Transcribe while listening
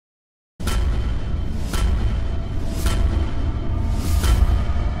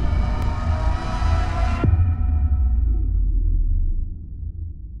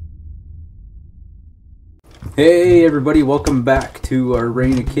Hey everybody, welcome back to our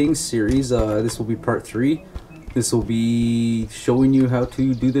Reign of Kings series. This will be part 3. This will be showing you how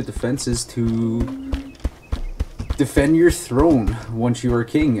to do the defenses to defend your throne once you are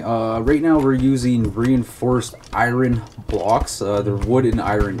king. Right now we're using reinforced iron blocks. They're wood and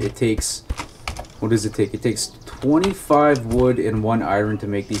iron. It takes, what does it take? It takes 25 wood and 1 iron to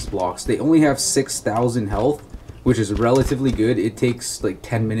make these blocks. They only have 6,000 health, which is relatively good. It takes like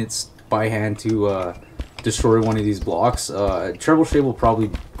 10 minutes by hand to destroy one of these blocks. Trebuchet will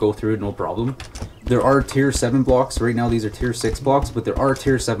probably go through it no problem. There are tier 7 blocks. Right now these are tier 6 blocks, but there are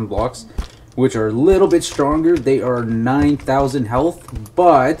tier 7 blocks which are a little bit stronger. They are 9,000 health,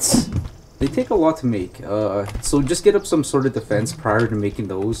 but they take a lot to make. So just get up some sort of defense prior to making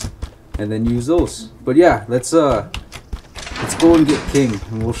those and then use those. But yeah, let's go and get king,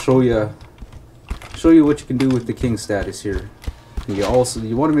 and we'll show you what you can do with the king status here. And you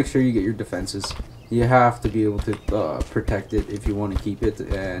want to make sure you get your defenses. You have to be able to protect it if you want to keep it,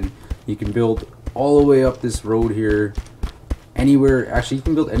 and you can build all the way up this road here. Anywhere, actually you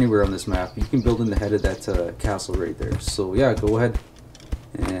can build anywhere on this map. You can build in the head of that castle right there. So yeah, go ahead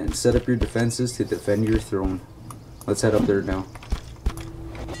and set up your defenses to defend your throne. Let's head up there now.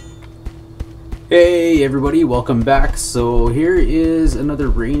 Hey everybody, welcome back. So here is another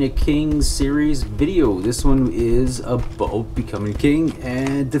Reign of Kings series video. This one is about becoming king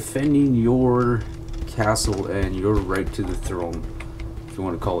and defending your castle and your right to the throne, if you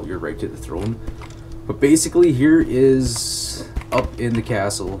want to call it your right to the throne. But basically here is up in the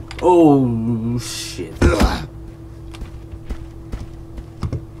castle. Oh shit. Let's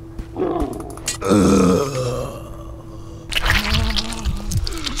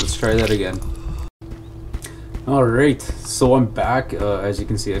try that again. Alright, so I'm back. As you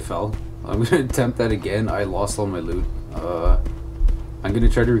can see, I fell. I'm gonna attempt that again. I lost all my loot. I'm gonna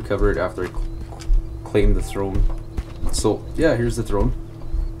try to recover it after I claim the throne. So yeah, here's the throne.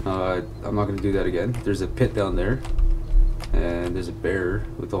 I'm not gonna do that again. There's a pit down there, and there's a bear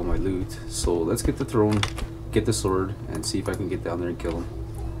with all my loot. So let's get the throne, get the sword, and see if I can get down there and kill him.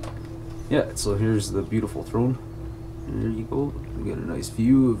 Yeah, so here's the beautiful throne. And there you go. You get a nice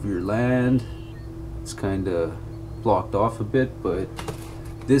view of your land. It's kind of blocked off a bit, but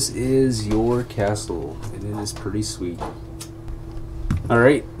this is your castle, and it is pretty sweet.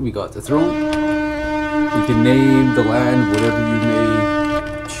 Alright, we got the throne. You can name the land whatever you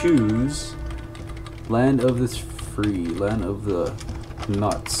may choose. Land of the free, land of the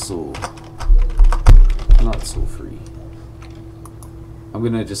not so free. I'm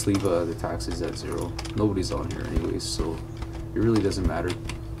gonna just leave the taxes at 0. Nobody's on here anyways, so it really doesn't matter.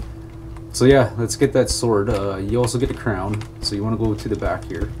 So yeah, let's get that sword. You also get a crown, so you want to go to the back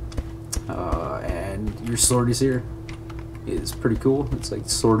here. And your sword is here. It's pretty cool. It's like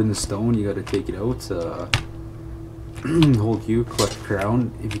sword in the stone. You got to take it out. Hold Q, collect the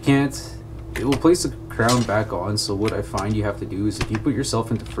crown. If you can't, it will place the crown back on. So what I find you have to do is, if you put yourself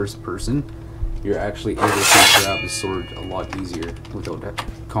into first person, you're actually able to grab the sword a lot easier without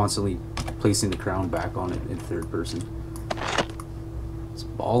constantly placing the crown back on it in third person. It's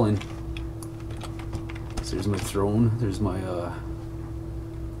ballin'. There's my throne. There's my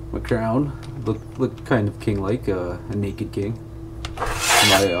my crown. Look kind of king-like, a naked king.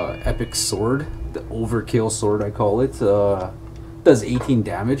 My epic sword, the overkill sword I call it, does 18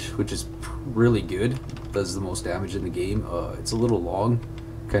 damage, which is really good. Does the most damage in the game. It's a little long.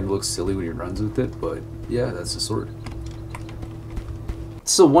 Kind of looks silly when he runs with it, but yeah, that's the sword.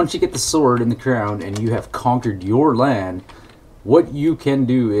 So once you get the sword and the crown, and you have conquered your land, what you can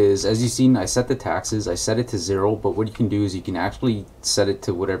do is, as you've seen, I set the taxes, I set it to 0, but what you can do is you can actually set it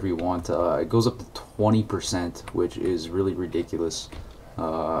to whatever you want. It goes up to 20%, which is really ridiculous.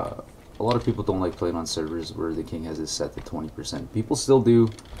 A lot of people don't like playing on servers where the king has it set to 20%. People still do,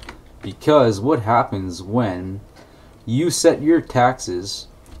 because what happens when you set your taxes,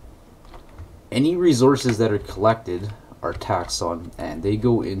 any resources that are collected are taxed on, and they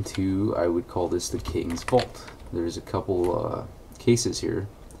go into, I would call this the king's vault. There's a couple cases here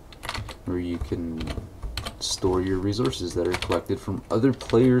where you can store your resources that are collected from other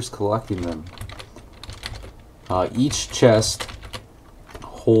players collecting them. Each chest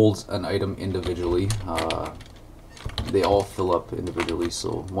holds an item individually. They all fill up individually,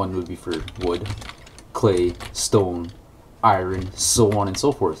 so one would be for wood, clay, stone, iron, so on and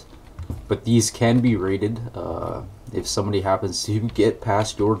so forth. But these can be raided. If somebody happens to get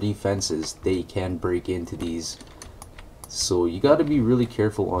past your defenses, they can break into these. So you got to be really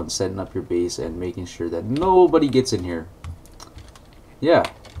careful on setting up your base and making sure that nobody gets in here. Yeah.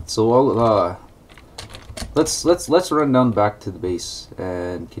 So let's run down back to the base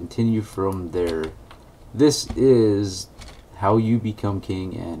and continue from there. This is how you become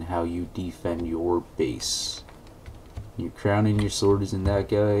king and how you defend your base. Your crown and your sword is in that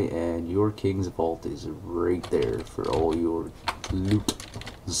guy, and your king's vault is right there for all your loot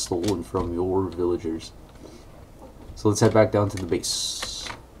stolen from your villagers. So let's head back down to the base.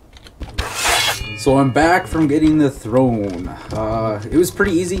 So I'm back from getting the throne. It was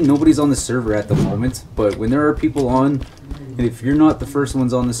pretty easy. Nobody's on the server at the moment, but when there are people on, and if you're not the first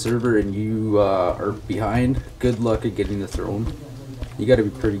ones on the server and you are behind, good luck at getting the throne. You gotta be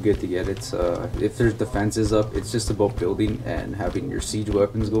pretty good to get it. If there's defenses up, it's just about building and having your siege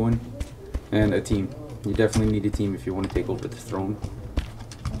weapons going, and a team. You definitely need a team if you want to take over the throne.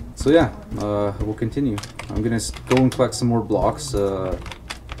 So yeah, we'll continue. I'm gonna go and collect some more blocks.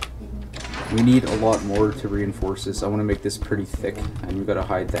 We need a lot more to reinforce this. I want to make this pretty thick, and we gotta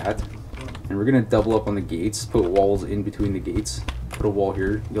hide that. And we're gonna double up on the gates, put walls in between the gates. Put a wall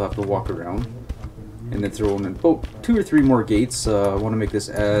here, you'll have to walk around. And then throw in about 2 or 3 more gates. I want to make this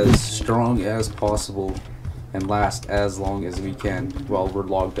as strong as possible and last as long as we can while we're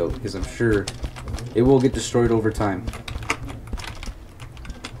logged out, because I'm sure it will get destroyed over time.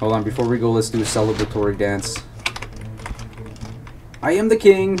 Hold on, before we go, let's do a celebratory dance. I am the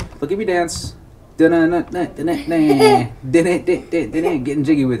king. Look at me dance. Getting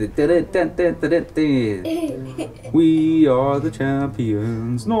jiggy with it. We are the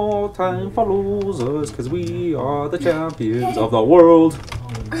champions. No time follows us, cause we are the champions of the world.